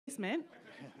Basement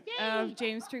of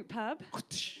James Street Pub.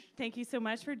 Thank you so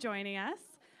much for joining us.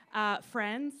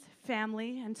 Friends,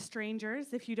 family, and strangers,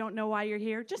 if you don't know why you're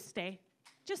here, just stay.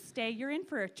 Just stay. You're in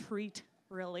for a treat,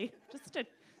 really.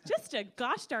 Just a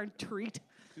gosh darn treat.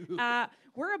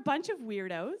 We're a bunch of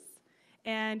weirdos,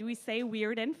 and we say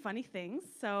weird and funny things,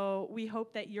 so we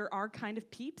hope that you're our kind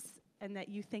of peeps and that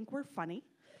you think we're funny.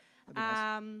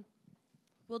 Nice.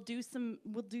 We'll do some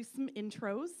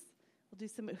intros. We'll do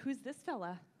some. Who's this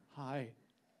fella? Hi.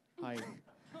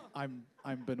 I'm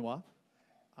Benoit.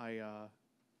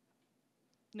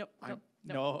 No.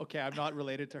 No, okay, I'm not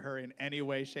related to her in any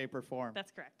way, shape, or form.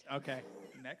 That's correct. Okay,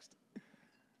 next.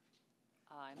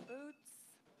 I'm Boots.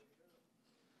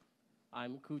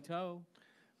 I'm Couteau.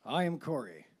 I am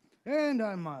Corey. And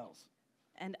I'm Miles.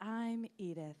 And I'm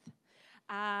Edith.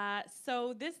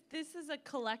 So this is a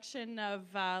collection of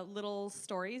little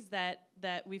stories that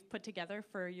we've put together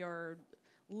for your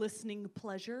listening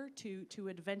pleasure to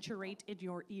adventurate in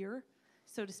your ear,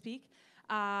 so to speak.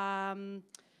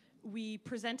 We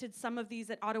presented some of these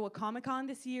at Ottawa Comic Con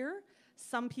this year.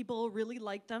 Some people really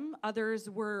liked them. Others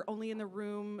were only in the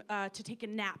room to take a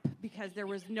nap because there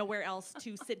was nowhere else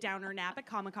to sit down or nap at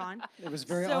Comic Con. It was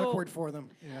very awkward for them.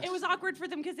 Yes. It was awkward for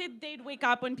them because they'd wake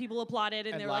up when people applauded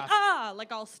and they were laugh.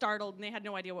 like all startled, and they had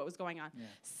no idea what was going on. Yeah.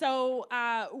 So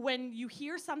when you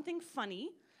hear something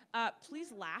funny,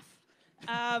 please laugh.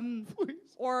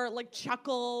 Or like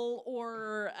chuckle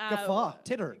or guffaw.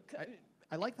 Titter.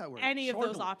 I like that word. Any of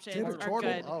those options are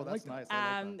good. Oh, that's nice.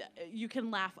 I like that. You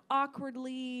can laugh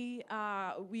awkwardly.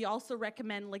 We also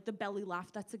recommend like the belly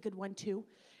laugh. That's a good one too,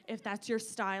 if that's your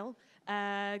style.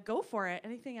 Go for it.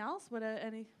 Anything else?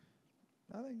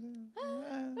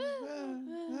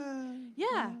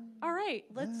 Yeah. All right.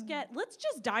 Let's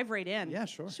just dive right in. Yeah,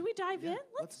 sure. Should we dive in?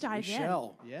 Let's dive in.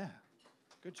 Shall. Yeah.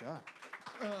 Good job.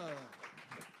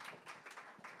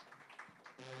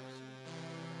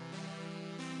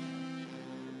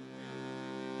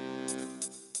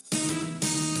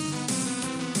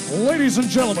 Ladies and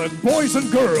gentlemen, boys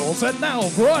and girls, and now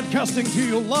broadcasting to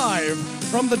you live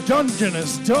from the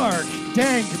dungeonous, dark,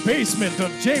 dank basement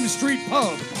of James Street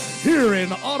Pub here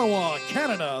in Ottawa,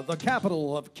 Canada, the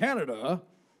capital of Canada,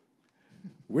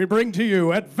 we bring to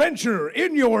you Adventure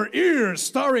in Your Ears,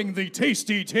 starring the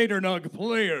Tasty Tater Nug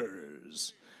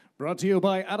Players. Brought to you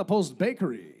by Adipose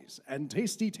Bakeries and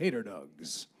Tasty Tater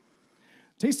Nugs.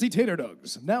 Tasty Tater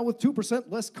Nugs, now with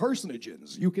 2% less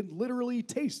carcinogens. You can literally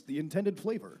taste the intended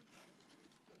flavor.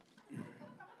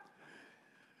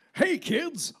 Hey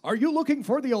kids, are you looking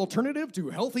for the alternative to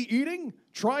healthy eating?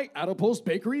 Try Adipose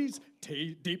Bakeries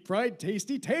deep-fried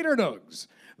tasty tater nugs.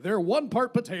 They're 1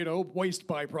 part potato waste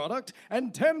byproduct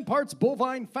and 10 parts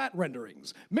bovine fat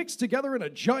renderings, mixed together in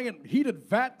a giant heated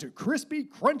vat to crispy,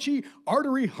 crunchy,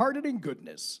 artery-hardening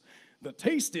goodness. The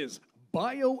taste is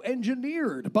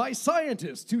bioengineered by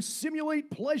scientists to simulate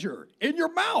pleasure in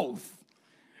your mouth.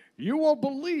 You won't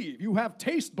believe you have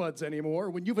taste buds anymore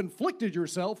when you've inflicted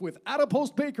yourself with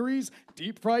Adipose Bakeries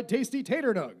deep-fried tasty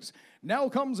tater nugs. Now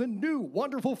comes in new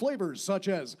wonderful flavors such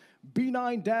as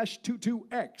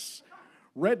B9-22X,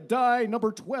 Red Dye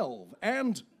number 12,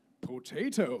 and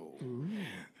Potato. Ooh.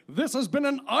 This has been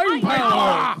an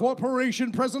iPower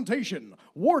Corporation presentation.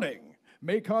 Warning,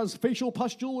 may cause facial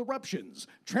pustule eruptions,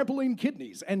 trampoline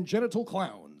kidneys, and genital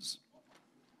clowns.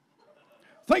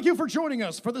 Thank you for joining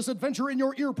us for this Adventure in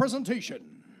Your Ear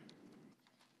presentation.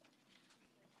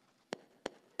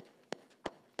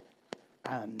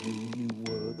 I knew you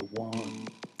were the one.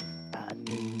 I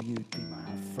knew you'd be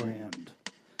my friend.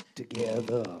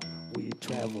 Together we'd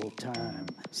travel time,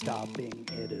 stopping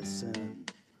Edison.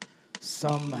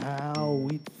 Somehow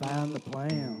we'd find the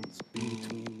plans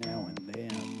between now and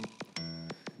then.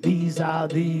 These are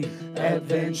the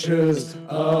adventures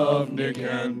of Nick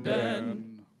and Ben.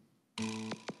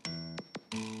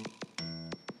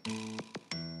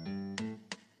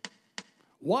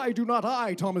 Why do not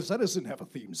I, Thomas Edison, have a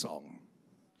theme song?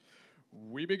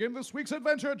 We begin this week's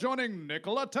adventure joining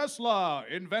Nikola Tesla,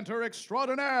 inventor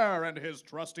extraordinaire, and his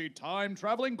trusty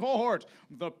time-traveling cohort,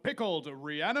 the pickled,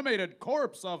 reanimated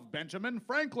corpse of Benjamin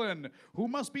Franklin, who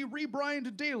must be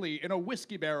rebrined daily in a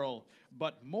whiskey barrel.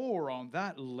 But more on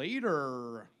that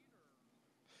later.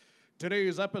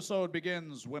 Today's episode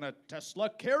begins when a Tesla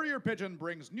carrier pigeon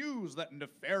brings news that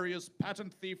nefarious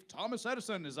patent thief Thomas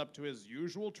Edison is up to his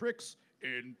usual tricks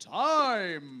in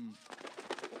time.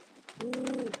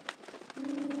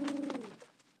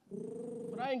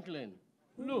 Franklin,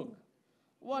 look.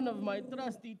 One of my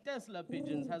trusty Tesla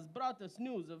pigeons has brought us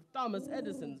news of Thomas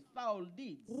Edison's foul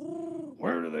deeds.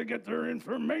 Where do they get their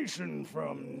information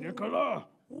from, Nikola?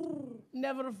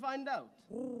 Never find out.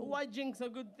 Why jinx a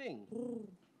good thing?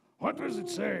 What does it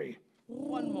say?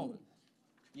 One moment.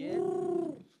 Yes?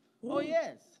 Oh,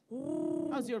 yes.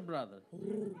 How's your brother?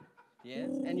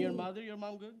 Yes? And your mother, your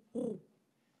mom good?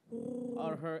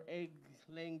 Are her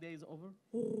egg-laying days over?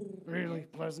 Really?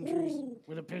 Pleasantries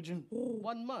with a pigeon?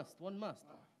 One must.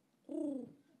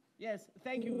 Yes,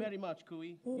 thank you very much,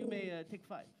 Cooey. You may take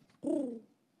 5.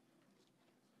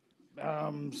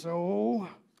 So?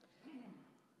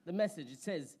 The message, it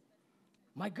says,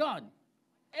 "My God,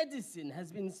 Edison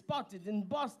has been spotted in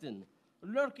Boston,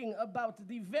 lurking about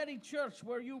the very church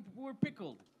where you were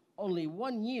pickled, only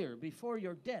 1 year before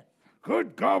your death."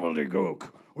 Good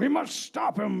gobbledygook. We must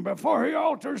stop him before he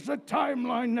alters the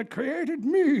timeline that created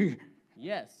me.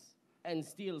 Yes, and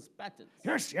steals patents.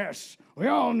 Yes. We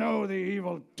all know the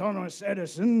evil Thomas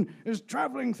Edison is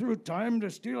traveling through time to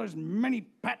steal as many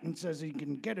patents as he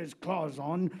can get his claws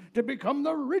on to become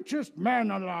the richest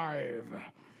man alive.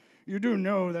 You do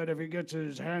know that if he gets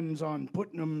his hands on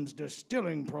Putnam's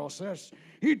distilling process,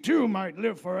 he too might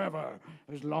live forever,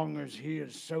 as long as he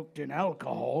is soaked in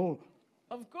alcohol.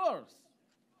 Of course.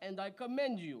 And I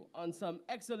commend you on some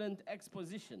excellent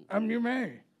exposition. You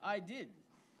may. I did.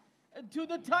 To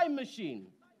the time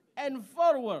machine, and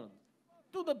forward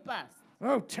to the past.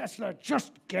 Oh, Tesla,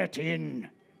 just get in.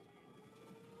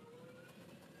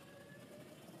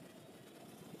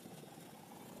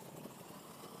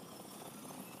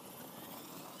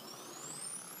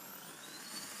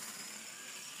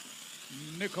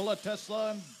 Nikola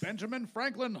Tesla and Benjamin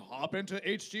Franklin hop into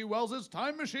H.G. Wells's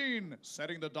time machine,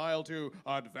 setting the dial to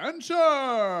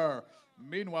adventure.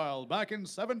 Meanwhile, back in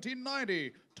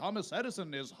 1790, Thomas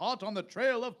Edison is hot on the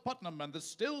trail of Putnam and the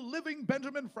still living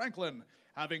Benjamin Franklin,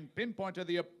 having pinpointed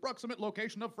the approximate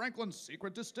location of Franklin's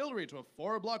secret distillery to a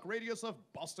 4-block radius of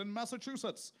Boston,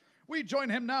 Massachusetts. We join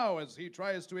him now as he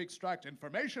tries to extract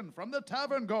information from the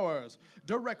tavern goers,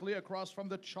 directly across from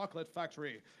the chocolate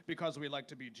factory, because we like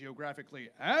to be geographically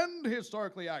and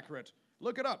historically accurate.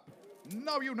 Look it up.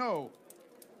 Now you know.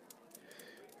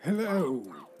 Hello,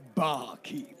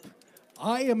 barkeep.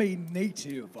 I am a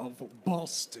native of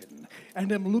Boston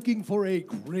and am looking for a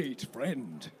great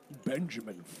friend,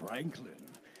 Benjamin Franklin.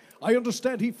 I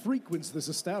understand he frequents this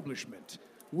establishment.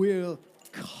 We're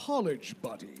college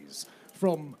buddies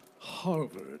from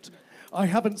Harvard. I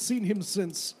haven't seen him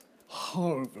since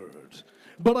Harvard,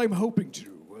 but I'm hoping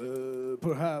to.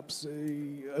 Perhaps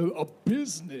a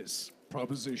business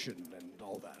proposition and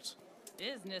all that.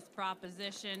 Business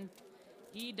proposition.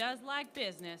 He does like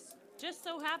business. Just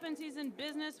so happens he's in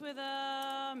business with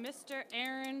Mr.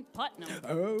 Aaron Putnam.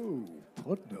 Oh,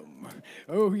 Putnam.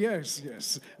 Oh,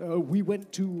 yes. We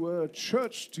went to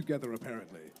church together,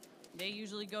 apparently. They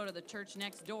usually go to the church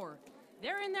next door.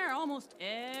 They're in there almost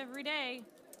every day.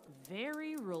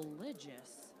 Very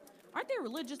religious. Aren't they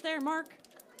religious there, Mark?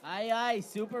 Aye,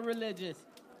 super religious.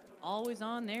 Always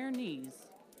on their knees.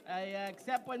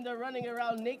 Except when they're running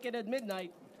around naked at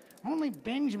midnight. Only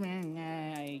Benjamin,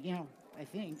 I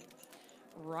think.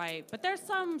 Right, but there's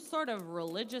some sort of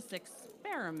religious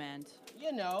experiment.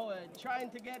 You know, trying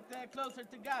to get closer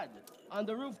to God on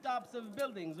the rooftops of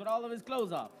buildings with all of his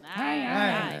clothes off.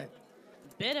 Aye.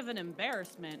 Bit of an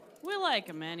embarrassment. We like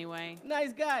him anyway.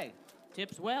 Nice guy.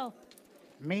 Tips well.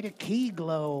 Made a key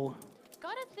glow.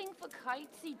 Got a thing for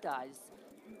kites, he does.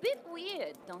 Bit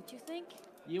weird, don't you think?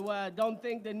 You don't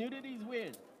think the nudity's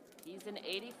weird? He's an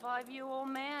 85-year-old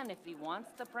man. If he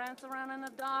wants to prance around in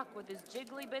the dark with his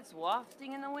jiggly bits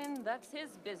wafting in the wind, that's his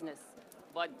business.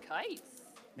 But kites?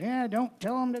 Yeah, don't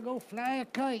tell him to go fly a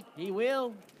kite. He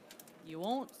will. You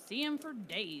won't see him for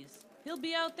days. He'll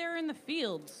be out there in the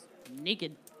fields,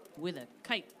 naked, with a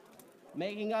kite.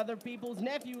 Making other people's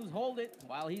nephews hold it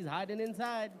while he's hiding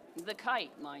inside. The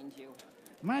kite, mind you.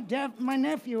 My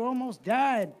nephew almost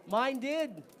died. Mine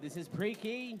did. This is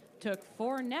pre-key. Took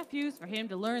 4 nephews for him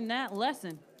to learn that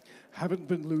lesson. Haven't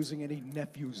been losing any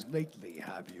nephews lately,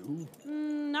 have you?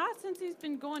 Not since he's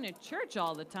been going to church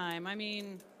all the time. I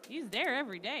mean, he's there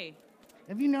every day.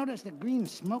 Have you noticed the green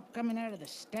smoke coming out of the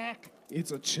stack?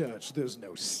 It's a church, there's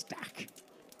no stack.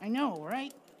 I know,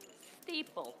 right?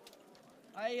 Steeple.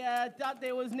 I thought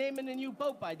they was naming a new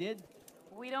pope, I did.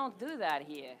 We don't do that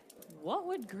here. What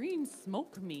would green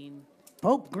smoke mean?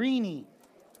 Pope Greenie.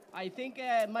 I think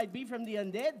it might be from the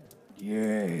undead.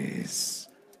 Yes,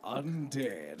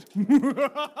 undead.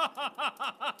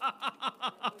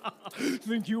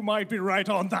 Think you might be right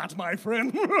on that, my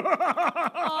friend. Oi.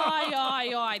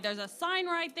 There's a sign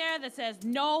right there that says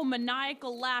no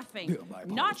maniacal laughing. Yeah, my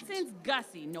Not apologies. since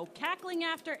Gussie. No cackling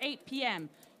after 8 p.m.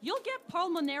 You'll get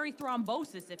pulmonary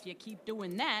thrombosis if you keep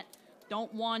doing that.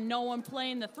 Don't want no one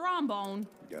playing the trombone.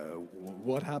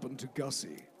 What happened to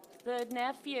Gussie? the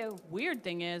nephew. Weird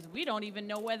thing is, we don't even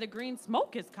know where the green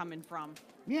smoke is coming from.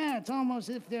 Yeah, it's almost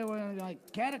as if there were,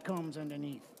 like, catacombs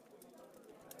underneath.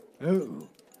 Oh,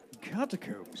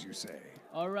 catacombs, you say?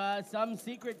 Or some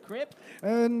secret crypt?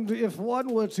 And if one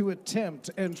were to attempt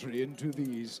entry into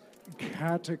these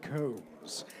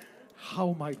catacombs,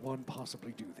 how might one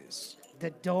possibly do this? The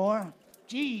door?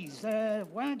 Geez,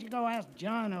 why don't you go ask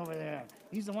John over there?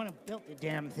 He's the one who built the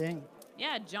damn thing.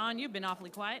 Yeah, John, you've been awfully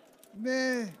quiet.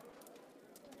 Meh.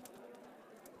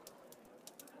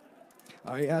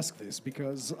 I ask this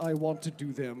because I want to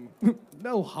do them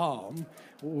no harm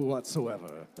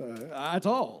whatsoever, at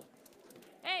all.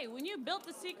 Hey, when you built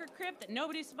the secret crypt that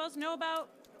nobody's supposed to know about,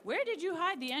 where did you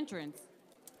hide the entrance?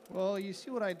 Well, you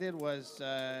see what I did was,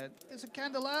 there's a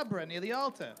candelabra near the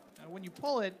altar. And when you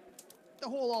pull it, the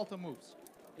whole altar moves.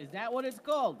 Is that what it's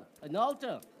called? An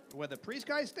altar? Where the priest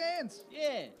guy stands.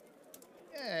 Yeah,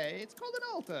 Yeah, it's called an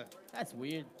altar. that's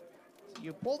weird. So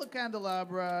you pull the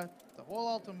candelabra, the whole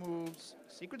altar moves,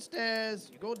 secret stairs,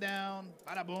 you go down,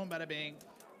 bada boom, bada bing.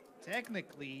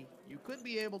 Technically, you could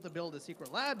be able to build a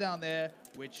secret lab down there,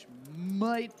 which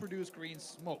might produce green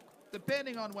smoke,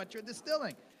 depending on what you're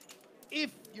distilling,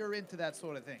 if you're into that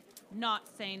sort of thing. Not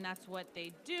saying that's what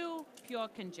they do, pure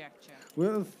conjecture.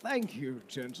 Well, thank you,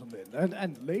 gentlemen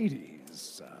and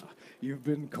ladies. You've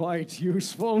been quite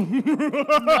useful.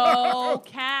 No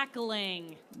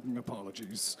cackling.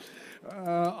 Apologies.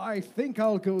 I think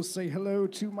I'll go say hello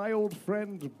to my old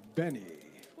friend Benny.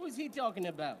 Who's he talking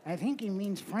about? I think he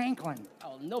means Franklin.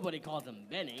 Oh, nobody calls him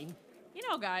Benny. You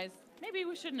know, guys, maybe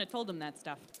we shouldn't have told them that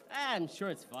stuff. I'm sure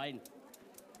it's fine.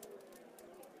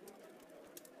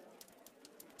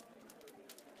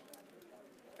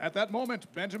 At that moment,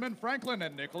 Benjamin Franklin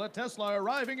and Nikola Tesla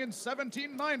arriving in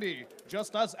 1790,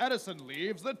 just as Edison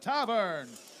leaves the tavern.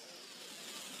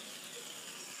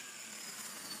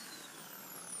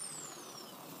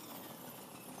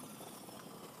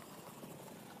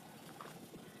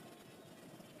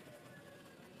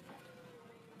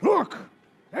 Look!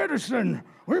 Edison!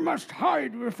 We must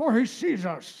hide before he sees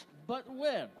us! But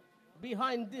where?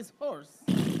 Behind this horse?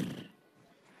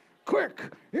 Quick!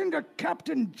 Into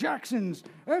Captain Jackson's,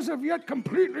 as of yet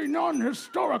completely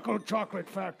non-historical chocolate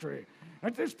factory.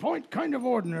 At this point, kind of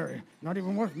ordinary. Not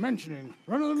even worth mentioning.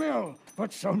 Run of the mill.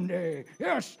 But someday,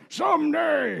 yes,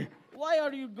 someday! Why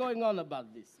are you going on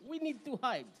about this? We need to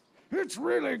hide. It's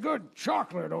really good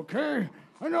chocolate, okay?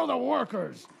 I know the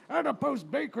workers. Adipose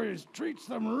Bakeries treats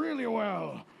them really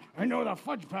well. I know the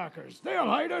fudge packers. They'll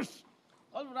hide us.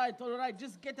 All right.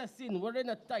 Just get us in. We're in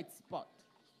a tight spot.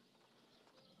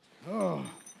 Oh,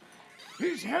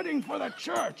 he's heading for the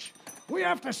church. We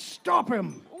have to stop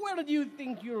him. Where do you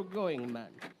think you're going, man?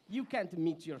 You can't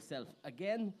meet yourself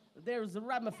again. There's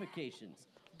ramifications.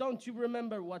 Don't you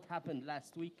remember what happened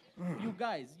last week? You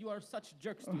guys, you are such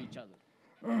jerks to each other.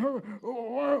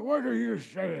 What are you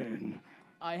saying?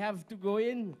 I have to go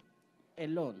in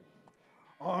alone.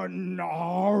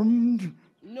 Unarmed?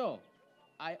 No,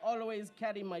 I always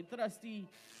carry my trusty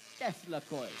Tesla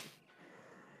coil.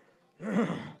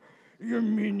 You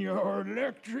mean your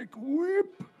electric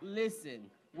whip?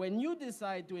 Listen, when you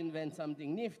decide to invent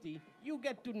something nifty, you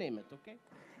get to name it, okay?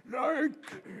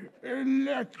 Like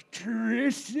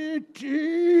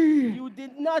electricity? You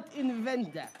did not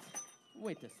invent that.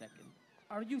 Wait a second.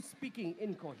 Are you speaking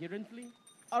incoherently?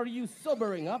 Are you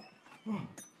sobering up?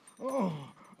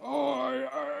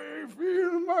 I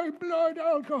feel my blood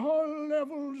alcohol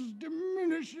levels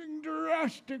diminishing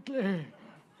drastically.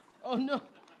 Oh no.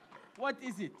 What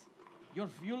is it? Your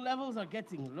fuel levels are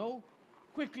getting low?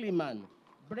 Quickly, man.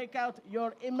 Break out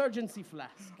your emergency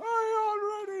flask. I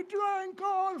already drank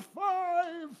all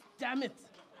 5. Damn it.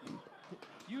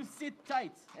 You sit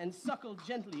tight and suckle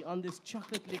gently on this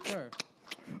chocolate liqueur.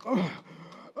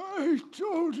 I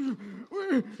told you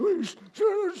we should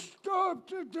have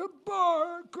stopped at the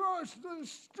bar across the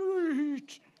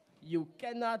street. You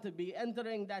cannot be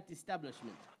entering that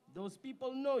establishment. Those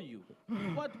people know you.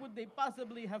 What would they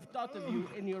possibly have thought of you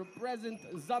in your present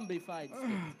zombified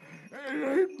state?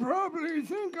 They'd probably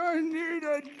think I need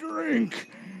a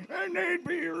drink, and they'd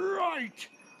be right.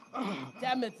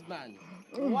 Damn it, man.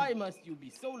 Why must you be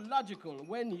so logical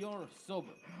when you're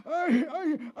sober? I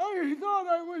thought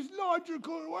I was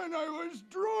logical when I was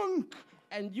drunk.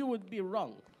 And you would be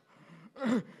wrong.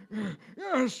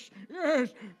 Yes,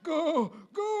 go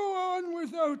on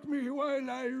without me while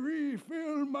I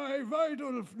refill my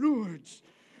vital fluids.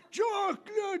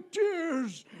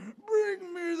 Chocolatiers,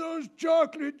 bring me those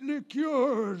chocolate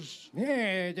liqueurs.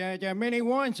 Yeah, the mini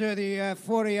ones or the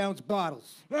 40-ounce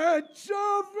bottles? That's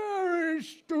a very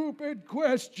stupid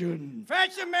question.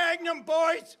 Fetch the Magnum,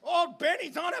 boys. Old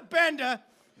Benny's on a bender.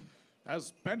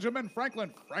 As Benjamin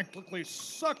Franklin frankly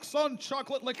sucks on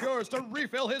chocolate liqueurs to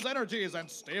refill his energies and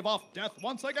stave off death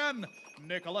once again,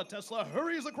 Nikola Tesla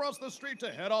hurries across the street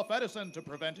to head off Edison to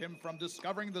prevent him from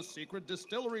discovering the secret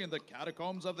distillery in the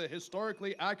catacombs of the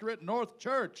historically accurate North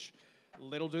Church.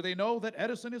 Little do they know that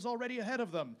Edison is already ahead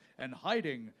of them and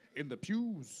hiding in the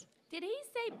pews. Did he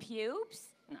say pubes?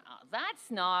 No, that's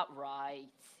not right.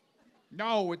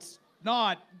 No, it's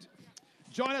not.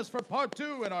 Join us for part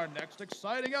 2 in our next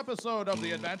exciting episode of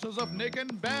The Adventures of Nick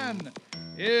and Ben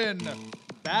in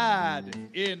Bad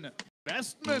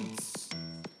Investments.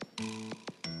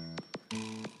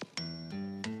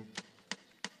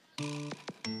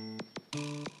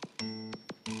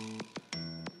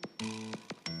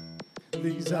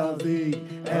 These are the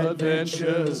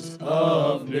adventures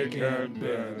of Nick and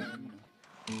Ben.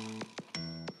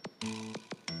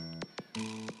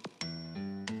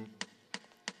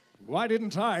 Why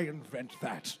didn't I invent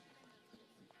that?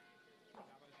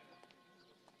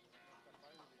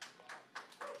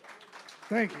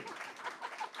 Thank you.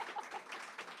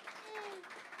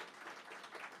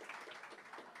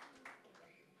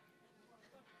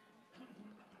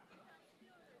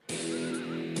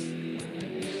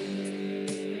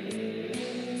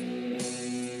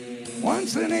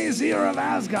 Once in Aesir of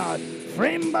Asgard,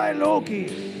 framed by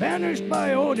Loki, banished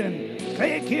by Odin,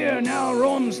 Kleykir now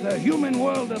roams the human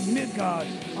world of Midgard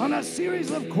on a series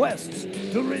of quests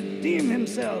to redeem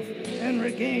himself and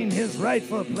regain his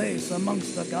rightful place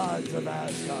amongst the gods of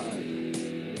Asgard.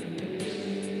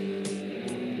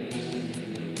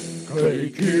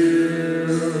 Kleykir!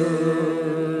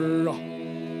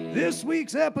 This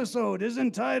week's episode is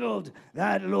entitled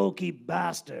That Loki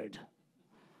Bastard.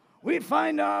 We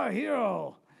find our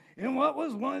hero in what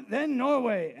was then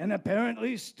Norway, and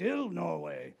apparently still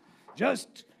Norway,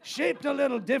 just shaped a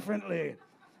little differently,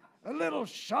 a little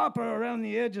sharper around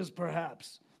the edges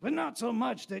perhaps, but not so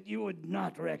much that you would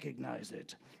not recognize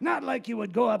it. Not like you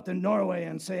would go up to Norway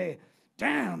and say,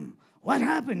 "Damn, what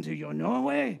happened to you,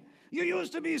 Norway? You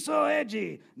used to be so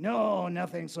edgy." No,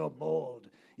 nothing so bold.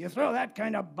 You throw that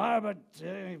kind of barb at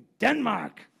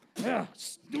Denmark.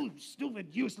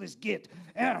 Stupid, useless git.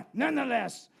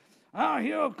 Nonetheless, our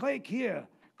hero Kleykir.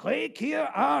 Kleykir,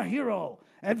 our hero,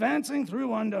 advancing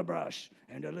through underbrush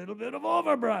and a little bit of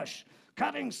overbrush,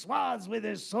 cutting swaths with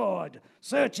his sword,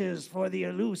 searches for the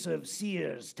elusive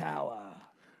Seer's Tower.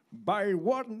 By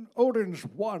Odin's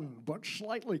one but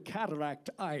slightly cataract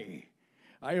eye,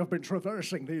 I have been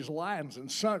traversing these lands in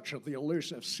search of the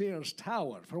elusive Seer's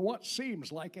Tower for what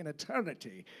seems like an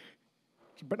eternity.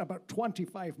 It's been about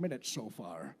 25 minutes so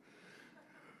far.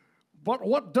 But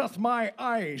what doth my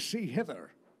eye see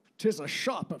hither? 'Tis a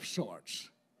shop of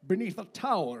sorts, beneath a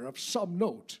tower of some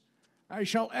note. I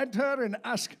shall enter and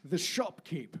ask the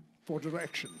shopkeep for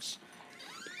directions.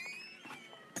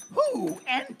 Who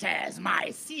enters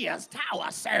my Seer's Tower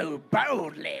so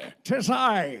boldly? 'Tis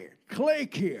I,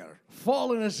 Kleykir,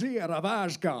 fallen Azir of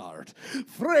Asgard,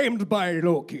 framed by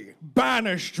Loki,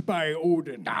 banished by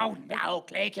Odin. No,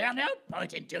 Kleykir, no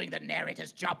point in doing the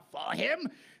narrator's job for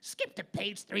him. Skip to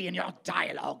page 3 in your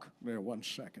dialogue. There, 1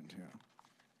 second here.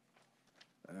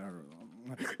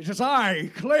 It is I,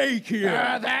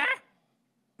 Kleykir. There?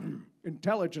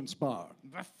 Intelligence bar.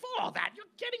 Before that, you're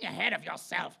getting ahead of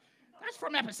yourself. That's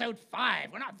from episode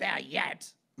 5. We're not there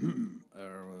yet.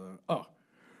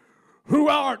 Who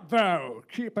art thou,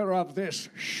 keeper of this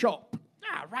shop?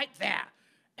 Right there.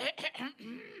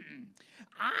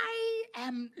 I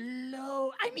am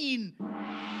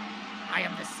I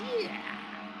am the seer.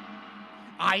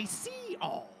 I see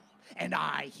all, and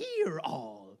I hear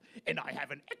all, and I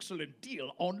have an excellent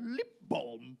deal on lip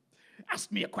balm.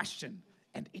 Ask me a question,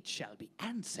 and it shall be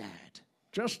answered.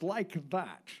 Just like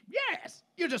that? Yes,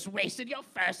 you just wasted your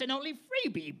first and only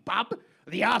freebie, bub.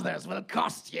 The others will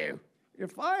cost you.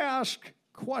 If I ask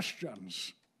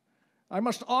questions, I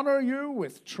must honor you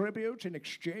with tribute in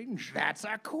exchange? That's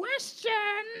a question.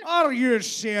 Are you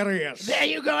serious? There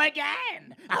you go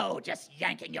again. Oh, just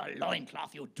yanking your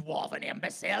loincloth, you dwarven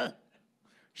imbecile.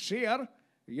 Seer,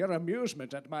 your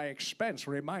amusement at my expense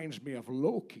reminds me of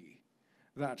Loki,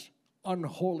 that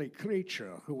unholy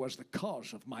creature who was the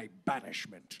cause of my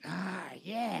banishment.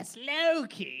 Yes,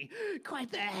 Loki.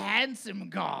 Quite the handsome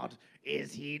god,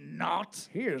 is he not?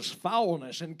 He is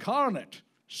foulness incarnate.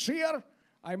 Seer,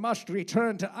 I must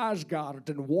return to Asgard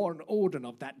and warn Odin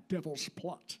of that devil's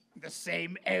plot. The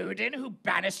same Odin who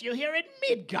banished you here in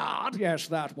Midgard? Yes,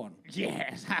 that one.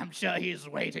 Yes, I'm sure he's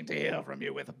waiting to hear from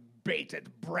you with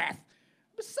bated breath.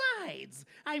 Besides,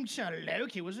 I'm sure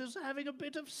Loki was just having a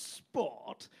bit of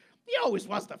sport. He always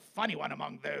was the funny one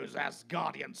among those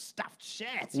Asgardian stuffed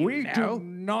shirts, We know. do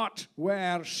not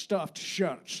wear stuffed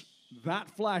shirts. That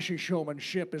flashy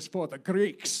showmanship is for the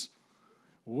Greeks.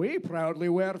 We proudly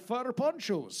wear fur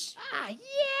ponchos. Ah,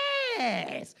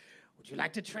 yes! Would you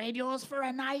like to trade yours for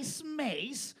a nice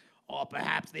mace? Or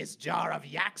perhaps this jar of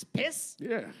yak's piss?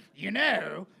 Yeah. You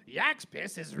know, yak's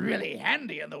piss is really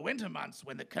handy in the winter months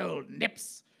when the cold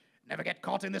nips. Never get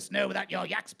caught in the snow without your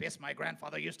yak's piss, my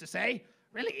grandfather used to say.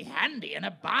 Really handy in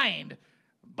a bind.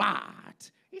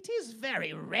 But it is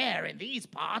very rare in these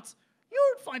parts. You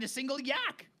won't find a single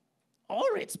yak.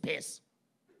 Or its piss.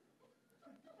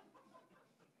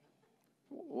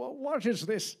 What is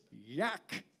this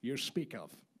yak you speak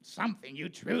of? Something you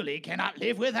truly cannot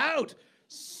live without.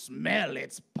 Smell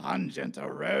its pungent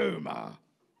aroma.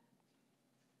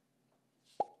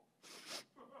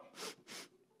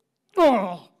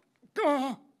 Oh,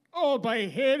 all my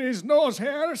head is nose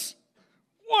hairs.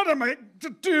 What am I to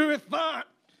do with that?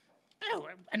 Oh,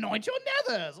 anoint your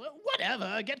nethers.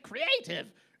 Whatever, get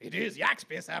creative. It is yak's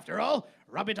piss, after all.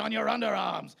 Rub it on your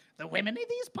underarms. The women in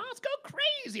these parts go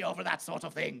crazy over that sort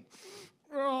of thing.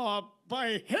 Oh,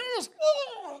 my hairs.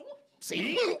 Oh.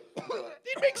 See?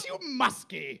 It makes you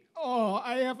musky. Oh,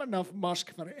 I have enough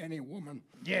musk for any woman.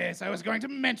 Yes, I was going to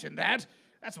mention that.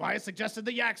 That's why I suggested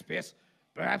the yak's piss.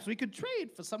 Perhaps we could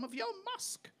trade for some of your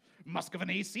musk. Musk of an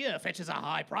Aesir fetches a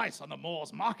high price on the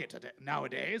Moor's market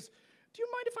nowadays. Do you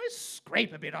mind if I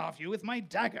scrape a bit off you with my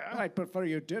dagger? I'd prefer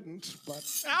you didn't, but...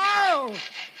 Ow!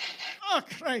 Oh,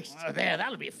 Christ. There,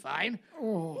 that'll be fine.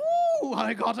 Oh. Ooh,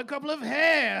 I got a couple of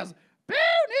hairs.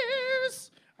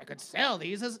 Bonus! I could sell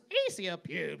these as Aesir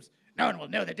pubes. No one will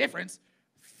know the difference.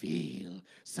 Feel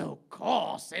so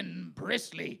coarse and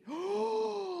bristly.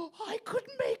 I could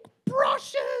make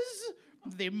brushes.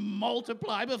 They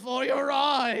multiply before your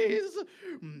eyes.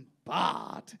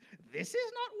 But this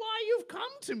is not why you've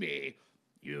come to me.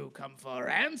 You come for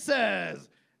answers.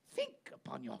 Think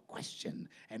upon your question,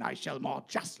 and I shall more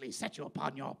justly set you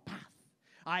upon your path.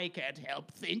 I can't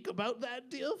help think about that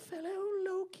dear fellow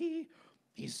Loki.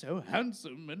 He's so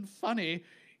handsome and funny,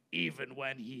 even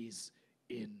when he's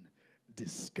in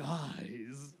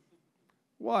disguise.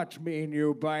 What mean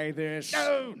you by this?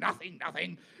 No, nothing.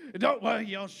 Don't worry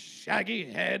your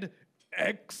shaggy head,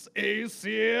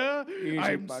 ex-Aesir. Easy,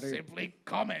 I'm buddy. simply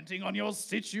commenting on your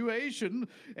situation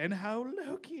and how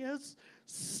Loki is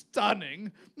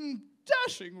stunning,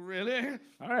 dashing, really.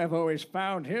 I've always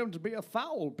found him to be a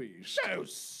foul beast. So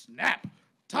snap,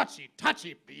 touchy,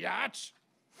 biatch.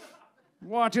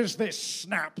 What is this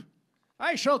snap?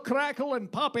 I shall crackle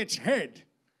and pop its head.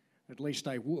 At least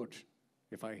I would,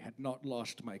 if I had not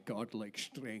lost my godlike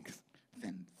strength.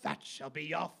 Then that shall be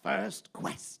your first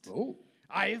quest. Oh.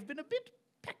 I have been a bit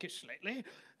peckish lately,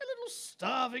 a little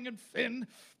starving and thin.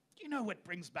 You know what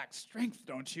brings back strength,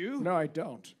 don't you? No, I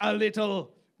don't. A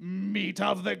little meat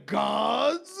of the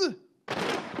gods?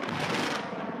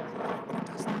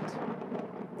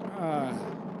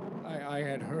 I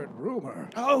had heard rumor.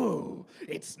 Oh,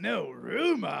 it's no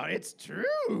rumor, it's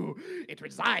true. It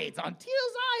resides on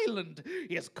Teal's Island.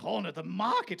 He has cornered the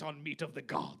market on meat of the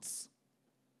gods.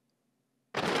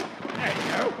 There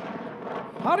you go.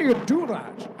 How do you do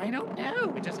that? I don't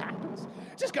know, it just happens.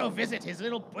 Just go visit his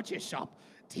little butcher shop.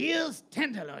 Teal's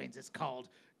Tenderloins is called.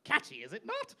 Catchy, is it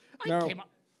not? No.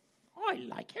 I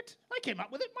like it. I came up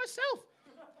with it myself.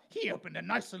 He opened a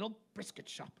nice little brisket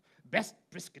shop. Best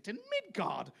brisket in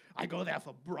Midgard. I go there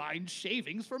for brine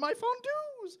shavings for my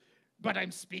fondues. But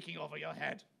I'm speaking over your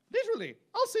head. Literally.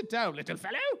 I'll sit down, little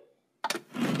fellow.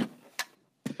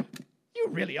 You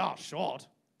really are short.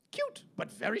 Cute, but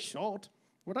very short.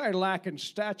 What I lack in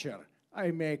stature,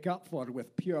 I make up for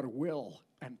with pure will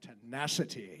and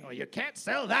tenacity. Oh, you can't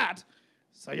sell that.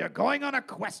 So you're going on a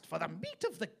quest for the meat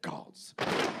of the gods. Those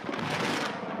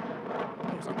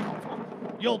are colorful.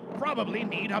 You'll probably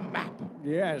need a map.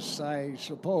 Yes, I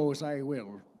suppose I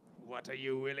will. What are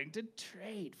you willing to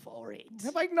trade for it?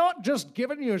 Have I not just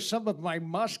given you some of my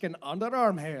musk and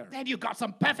underarm hair? Then you got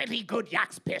some perfectly good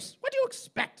yak's piss. What do you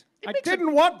expect? I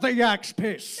didn't want the yak's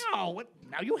piss. No,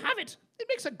 now you have it. It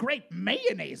makes a great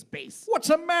mayonnaise base. What's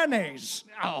a mayonnaise?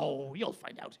 Oh, you'll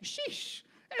find out. Sheesh.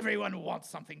 Everyone wants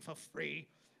something for free.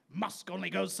 Musk only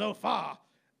goes so far.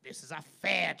 This is a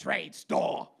fair trade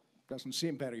store. Doesn't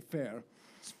seem very fair.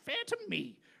 It's fair to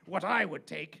me. What I would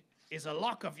take is a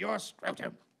lock of your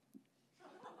scrotum.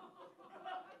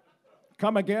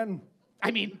 Come again?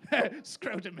 I mean,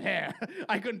 scrotum hair.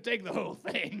 I couldn't take the whole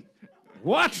thing.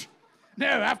 What? No,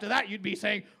 after that you'd be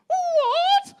saying,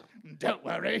 what? Don't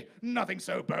worry, nothing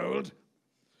so bold.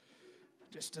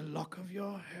 Just a lock of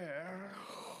your hair.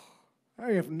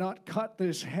 I have not cut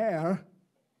this hair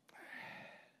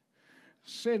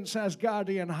since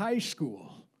Asgardian high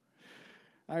school.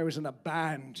 I was in a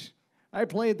band. I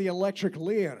played the electric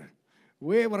lyre.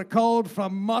 We were called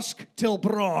from Musk till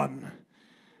Braun.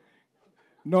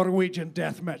 Norwegian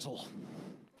death metal.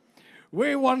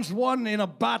 We once won in a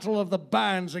battle of the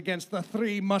bands against the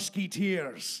Three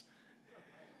Musketeers.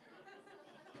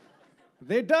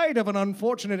 They died of an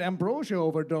unfortunate ambrosia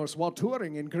overdose while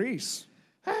touring in Greece.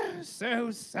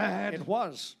 So sad. It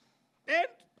was. And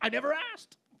I never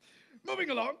asked. Moving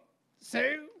along.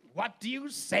 So, what do you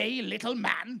say, little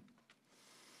man?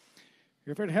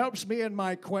 If it helps me in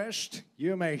my quest,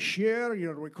 you may share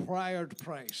your required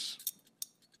price.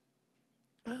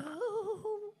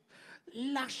 Oh,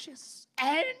 luscious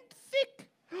and thick.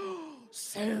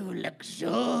 So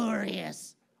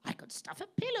luxurious. I could stuff a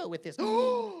pillow with this.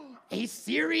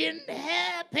 Assyrian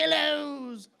hair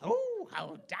pillows. Oh,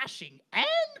 how dashing and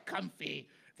comfy.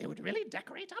 They would really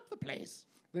decorate up the place.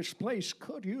 This place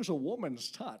could use a woman's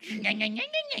touch.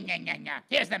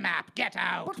 Here's the map. Get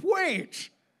out. But wait!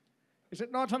 Is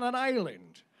it not on an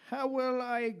island? How will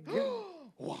I get...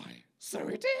 Why, so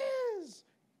it is.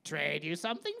 Trade you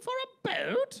something for a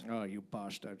boat? Oh, you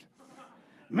bastard.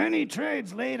 Many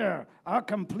trades later, our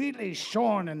completely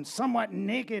shorn and somewhat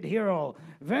naked hero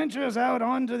ventures out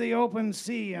onto the open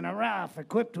sea in a raft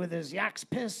equipped with his yak's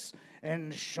piss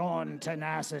and shorn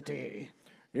tenacity.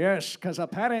 Yes, because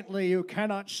apparently you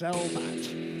cannot sell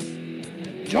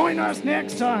that. Join us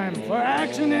next time for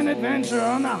action and adventure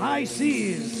on the high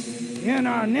seas in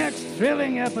our next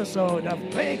thrilling episode of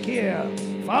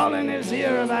Kleykir, Fallen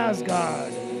Azir of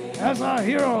Asgard, as our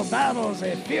hero battles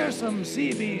a fearsome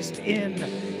sea beast in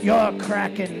You're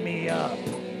Cracking Me Up.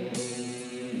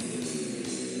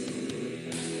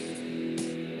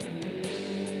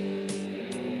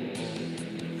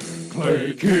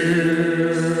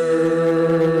 Kleykir.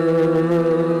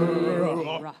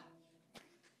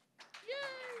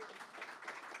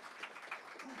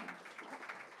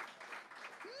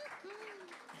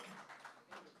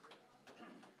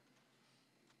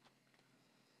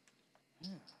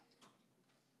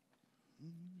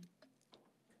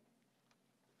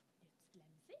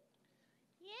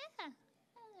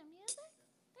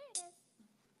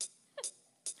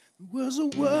 Was a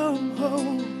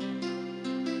wormhole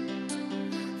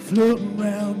floating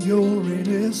around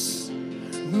Uranus.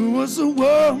 There was a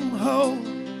wormhole,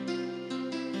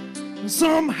 and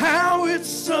somehow it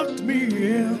sucked me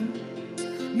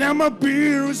in. Now my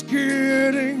beer is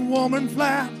getting warm and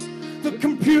flat. The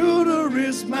computer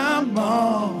is my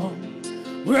mom.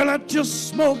 Well, I just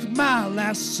smoked my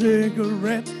last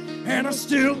cigarette, and I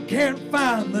still can't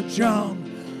find the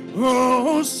John.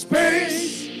 Oh,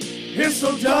 space. It's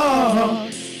so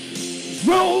dark.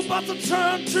 Robots are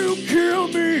trying to kill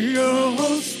me.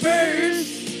 Oh,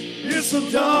 space. It's so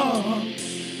dark.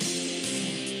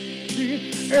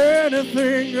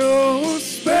 Anything. Oh,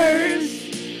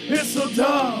 space. It's so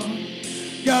dark.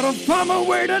 Gotta find my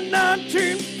way to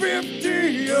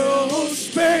 1950. Oh,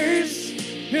 space.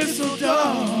 It's so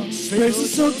dark. Space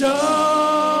is so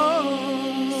dark.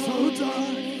 So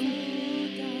dark.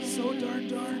 So darn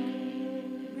dark.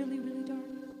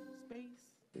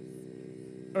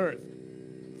 Earth,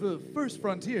 the first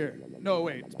frontier. No,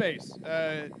 wait, space.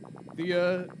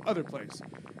 The other place.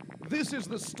 This is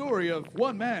the story of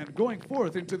one man going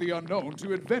forth into the unknown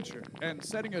to adventure and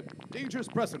setting a dangerous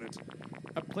precedent.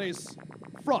 A place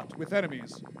fraught with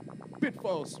enemies,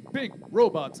 pitfalls, big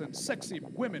robots, and sexy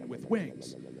women with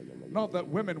wings. Not that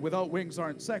women without wings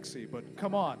aren't sexy, but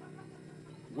come on.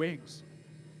 Wings.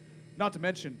 Not to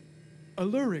mention,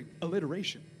 alluring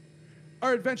alliteration.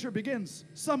 Our adventure begins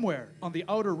somewhere on the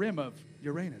outer rim of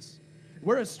Uranus,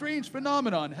 where a strange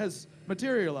phenomenon has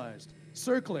materialized,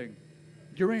 circling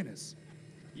Uranus.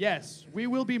 Yes, we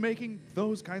will be making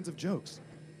those kinds of jokes.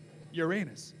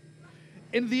 Uranus.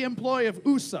 In the employ of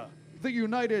USA, the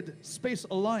United Space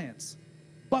Alliance,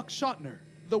 Buck Shotner,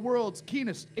 the world's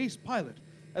keenest ace pilot,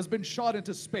 has been shot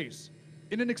into space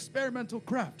in an experimental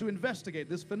craft to investigate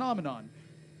this phenomenon,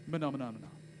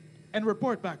 and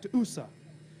report back to USA.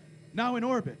 Now in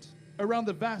orbit, around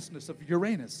the vastness of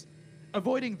Uranus,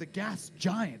 avoiding the gas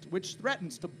giant which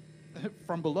threatens to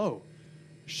from below,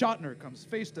 Shotner comes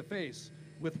face to face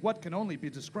with what can only be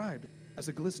described as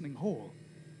a glistening hole,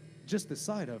 just this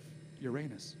side of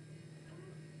Uranus.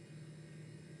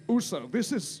 USA,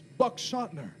 this is Buck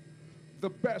Shotner, the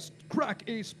best crack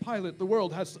ace pilot the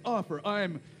world has to offer.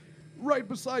 I'm right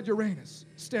beside Uranus,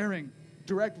 staring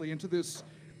directly into this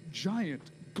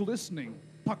giant, glistening,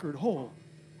 puckered hole.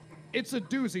 It's a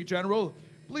doozy, General.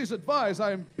 Please advise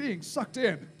I am being sucked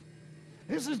in.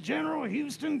 This is General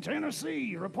Houston,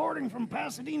 Tennessee, reporting from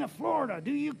Pasadena, Florida.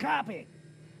 Do you copy?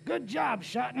 Good job,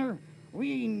 Shotner.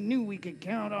 We knew we could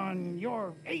count on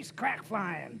your ace crack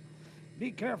flying. Be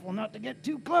careful not to get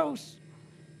too close.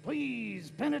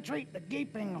 Please penetrate the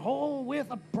gaping hole with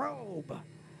a probe.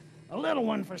 A little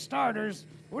one for starters.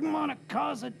 Wouldn't want to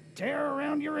cause a tear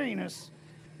around Uranus.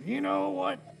 You know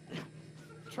what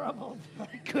trouble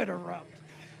could erupt.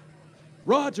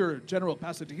 Roger, General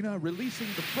Pasadena, releasing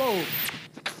the probe.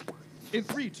 In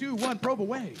 3, 2, 1, probe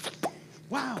away.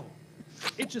 Wow,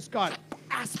 it just got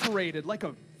aspirated like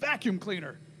a vacuum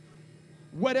cleaner.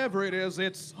 Whatever it is,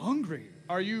 it's hungry.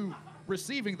 Are you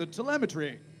receiving the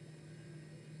telemetry?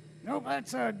 Nope,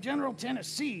 that's General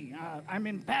Tennessee. I'm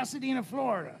in Pasadena,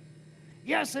 Florida.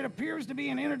 Yes, it appears to be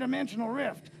an interdimensional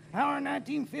rift. How our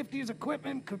 1950s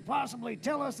equipment could possibly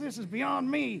tell us this is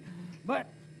beyond me, but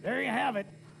there you have it.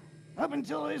 Up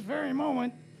until this very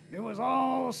moment, it was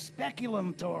all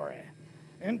speculatory.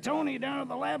 And Tony down at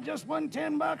the lab just won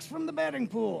 $10 from the betting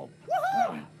pool.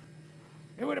 Woohoo!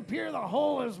 It would appear the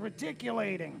hole is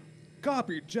reticulating.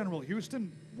 Copy, General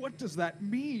Houston. What does that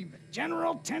mean?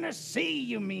 General Tennessee,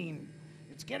 you mean?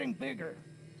 It's getting bigger.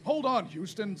 Hold on,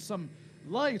 Houston. Some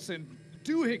lights and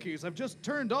doohickeys have just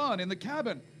turned on in the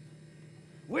cabin.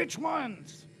 Which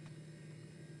ones?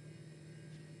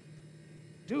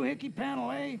 Doohickey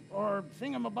panel A or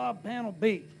thingamabob panel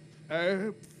B?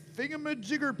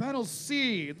 Thingamajigger panel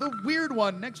C, the weird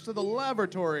one next to the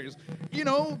lavatories. You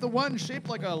know, the one shaped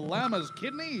like a llama's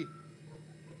kidney?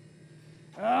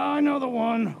 I know the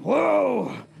one.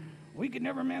 Whoa! We could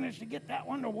never manage to get that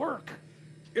one to work.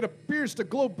 It appears to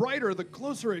glow brighter the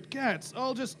closer it gets.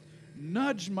 I'll just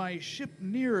nudge my ship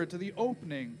nearer to the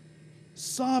opening.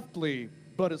 Softly,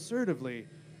 but assertively.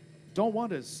 Don't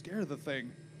want to scare the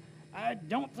thing. I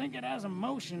don't think it has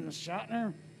emotions,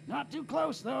 Shotner. Not too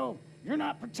close, though. You're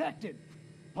not protected.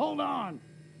 Hold on.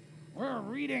 We're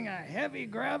reading a heavy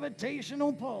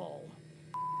gravitational pull.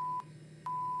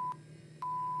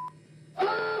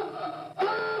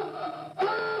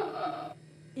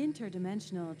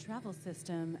 Interdimensional travel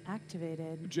system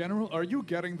activated. General, are you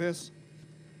getting this?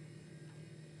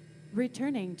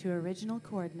 Returning to original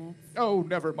coordinates. Oh,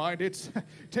 never mind. It's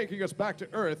taking us back to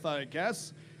Earth, I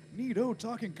guess. Neato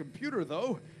talking computer,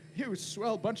 though. You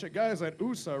swell bunch of guys at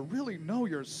USA really know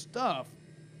your stuff.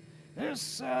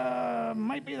 This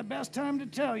might be the best time to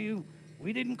tell you.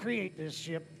 We didn't create this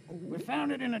ship. We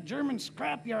found it in a German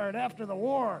scrapyard after the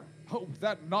war. Oh,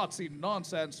 that Nazi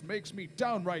nonsense makes me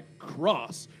downright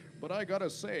cross. But I gotta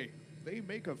say, they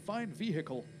make a fine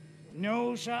vehicle.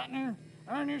 No, Shotner.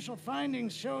 Our initial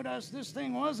findings showed us this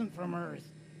thing wasn't from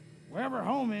Earth. Wherever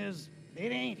home is,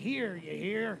 it ain't here, you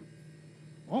hear?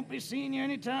 Won't be seeing you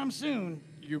anytime soon.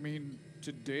 You mean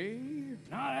today?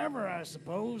 Not ever, I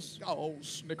suppose. Oh,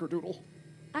 snickerdoodle.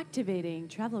 Activating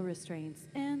travel restraints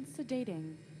and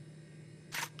sedating.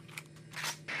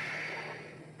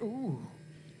 Ooh.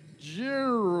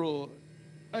 General,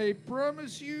 I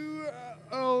promise you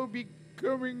I'll be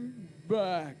coming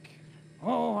back.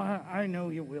 Oh, I know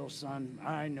you will, son.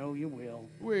 I know you will.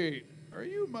 Wait, are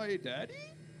you my daddy?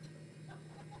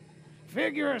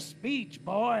 Figure of speech,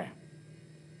 boy.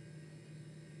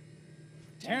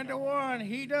 10 to 1,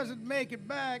 he doesn't make it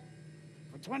back.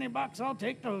 For $20, I'll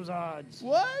take those odds.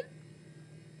 What?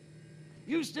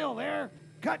 You still there?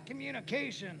 Cut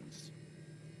communications.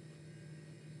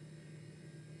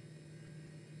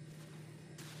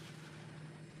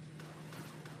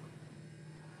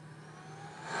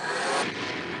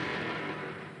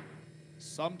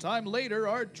 Sometime later,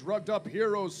 our drugged-up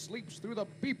hero sleeps through the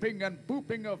beeping and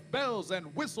booping of bells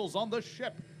and whistles on the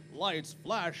ship. Lights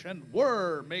flash and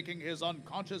whir, making his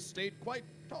unconscious state quite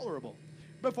tolerable.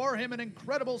 Before him, an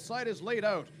incredible sight is laid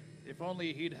out. If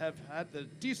only he'd have had the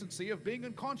decency of being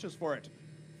unconscious for it.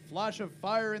 Flash of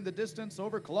fire in the distance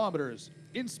over kilometers.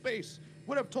 In space,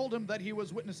 would have told him that he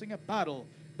was witnessing a battle,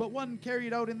 but one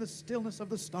carried out in the stillness of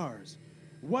the stars.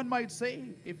 One might say,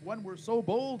 if one were so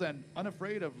bold and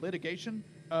unafraid of litigation,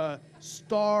 a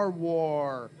Star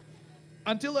War.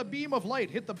 Until a beam of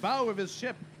light hit the bow of his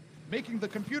ship, making the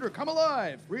computer come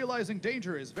alive, realizing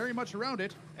danger is very much around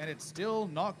it, and it still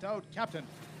knocked out Captain.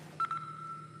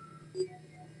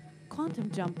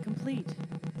 Quantum jump complete.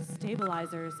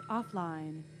 Stabilizers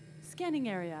offline. Scanning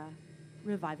area.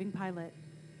 Reviving pilot.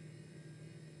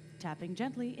 Tapping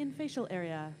gently in facial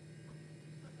area.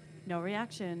 No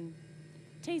reaction.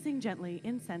 Tasing gently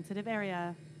in sensitive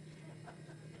area.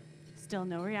 Still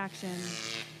no reaction.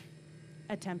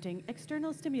 Attempting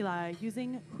external stimuli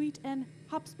using wheat and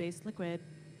hop-space liquid.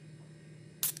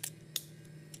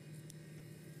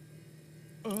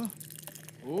 Oh.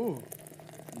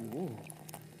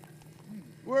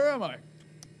 Where am I?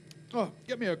 Oh,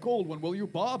 get me a cold one, will you,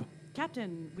 Bob?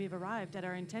 Captain, we've arrived at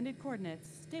our intended coordinates.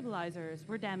 Stabilizers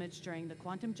were damaged during the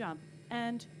quantum jump,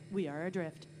 and we are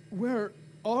adrift. Where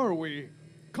are we?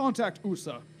 Contact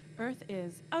USA. Earth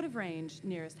is out of range.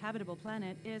 Nearest habitable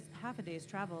planet is half a day's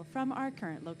travel from our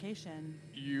current location.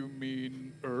 You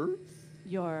mean Earth?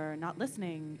 You're not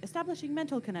listening. Establishing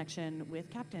mental connection with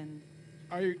Captain.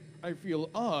 I feel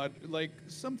odd, like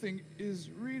something is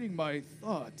reading my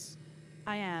thoughts.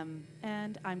 I am,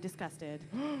 and I'm disgusted.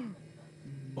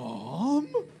 Mom?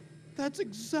 That's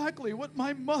exactly what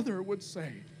my mother would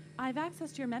say. I've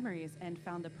accessed your memories and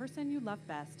found the person you love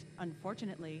best.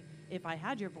 Unfortunately, if I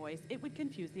had your voice, it would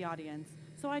confuse the audience.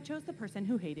 So I chose the person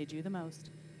who hated you the most.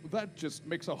 That just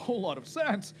makes a whole lot of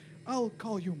sense. I'll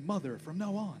call you Mother from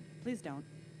now on. Please don't.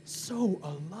 So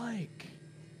alike.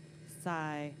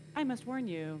 Sigh. I must warn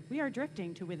you, we are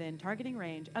drifting to within targeting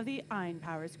range of the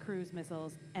Einpower's cruise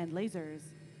missiles and lasers.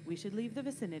 We should leave the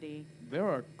vicinity. There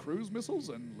are cruise missiles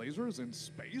and lasers in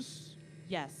space?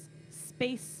 Yes,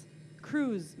 space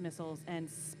cruise missiles and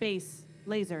space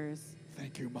lasers.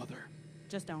 Thank you, Mother.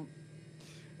 Just don't.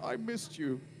 I missed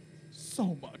you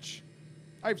so much.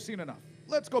 I've seen enough.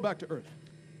 Let's go back to Earth.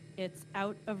 It's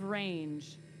out of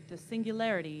range. The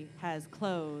singularity has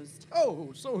closed.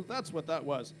 Oh, so that's what that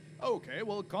was. Okay,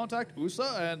 well, contact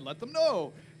USA and let them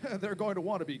know. They're going to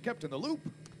want to be kept in the loop.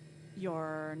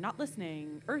 You're not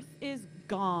listening. Earth is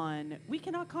gone. We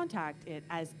cannot contact it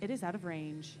as it is out of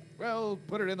range. Well,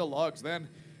 put it in the logs then.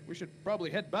 We should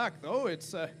probably head back, though.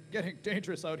 It's getting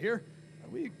dangerous out here. Are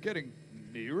we getting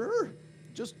nearer?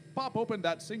 Just pop open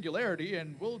that singularity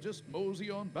and we'll just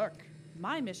mosey on back.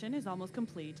 My mission is almost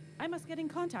complete. I must get in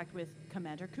contact with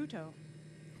Commander Kuto.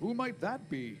 Who might that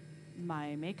be?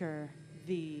 My maker.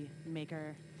 The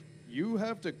maker. You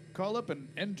have to call up an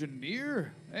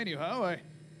engineer? Anyhow, I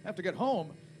have to get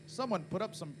home. Someone put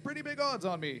up some pretty big odds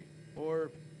on me.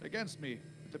 Or against me,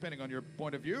 depending on your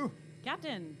point of view.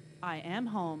 Captain, I am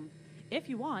home. If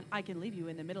you want, I can leave you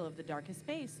in the middle of the darkest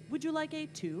space. Would you like a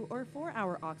 2 or 4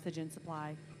 hour oxygen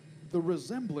supply? The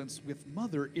resemblance with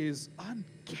Mother is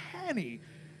uncanny.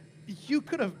 You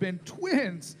could have been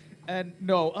twins. And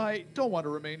no, I don't want to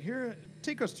remain here.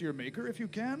 Take us to your maker if you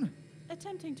can.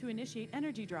 Attempting to initiate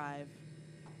energy drive.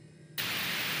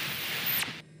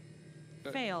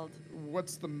 Failed.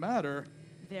 What's the matter?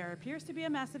 There appears to be a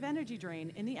massive energy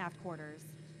drain in the aft quarters.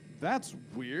 That's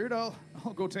weird. I'll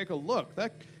go take a look.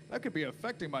 That could be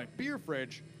affecting my beer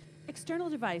fridge. External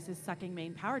device is sucking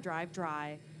main power drive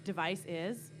dry. Device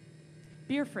is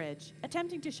beer fridge.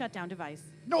 Attempting to shut down device.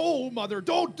 No, Mother,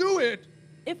 don't do it!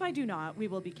 If I do not, we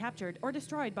will be captured or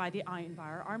destroyed by the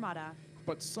Ironfire Armada.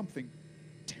 But something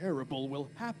terrible will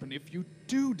happen if you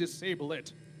do disable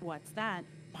it. What's that?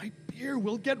 My beer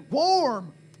will get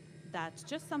warm! That's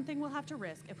just something we'll have to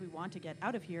risk if we want to get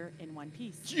out of here in one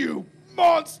piece. You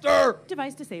monster!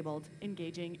 Device disabled.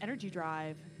 Engaging energy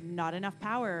drive. Not enough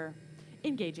power.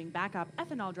 Engaging backup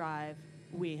ethanol drive.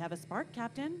 We have a spark,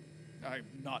 Captain. I'm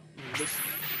not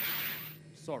listening.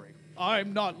 Sorry.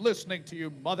 I'm not listening to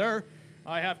you, Mother.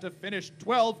 I have to finish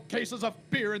 12 cases of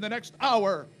beer in the next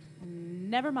hour.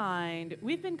 Never mind.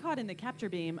 We've been caught in the capture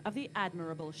beam of the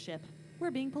admirable ship.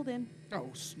 We're being pulled in.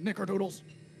 Oh, snickerdoodles.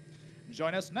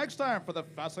 Join us next time for the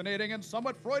fascinating and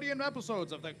somewhat Freudian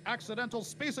episodes of the accidental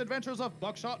space adventures of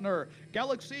Buck Shotner,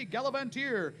 Galaxy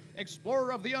Gallivantier,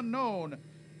 Explorer of the Unknown,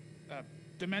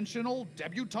 Dimensional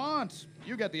Debutante.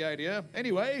 You get the idea.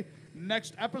 Anyway,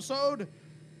 next episode,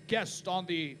 guest on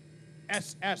the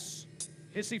SS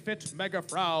Hissy Fit Mega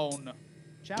Frown.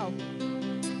 Ciao.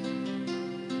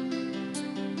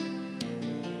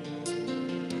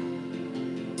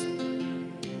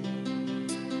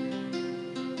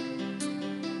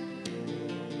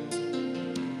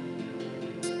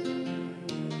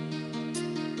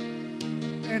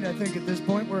 And I think at this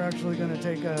point we're actually going to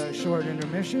take a short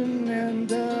intermission, and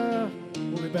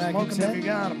We'll be back smoke in 'em if 10. you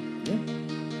got 'em.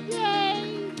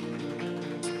 Yay!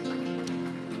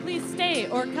 Please stay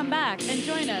or come back and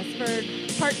join us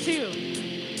for part 2.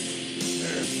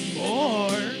 There's more.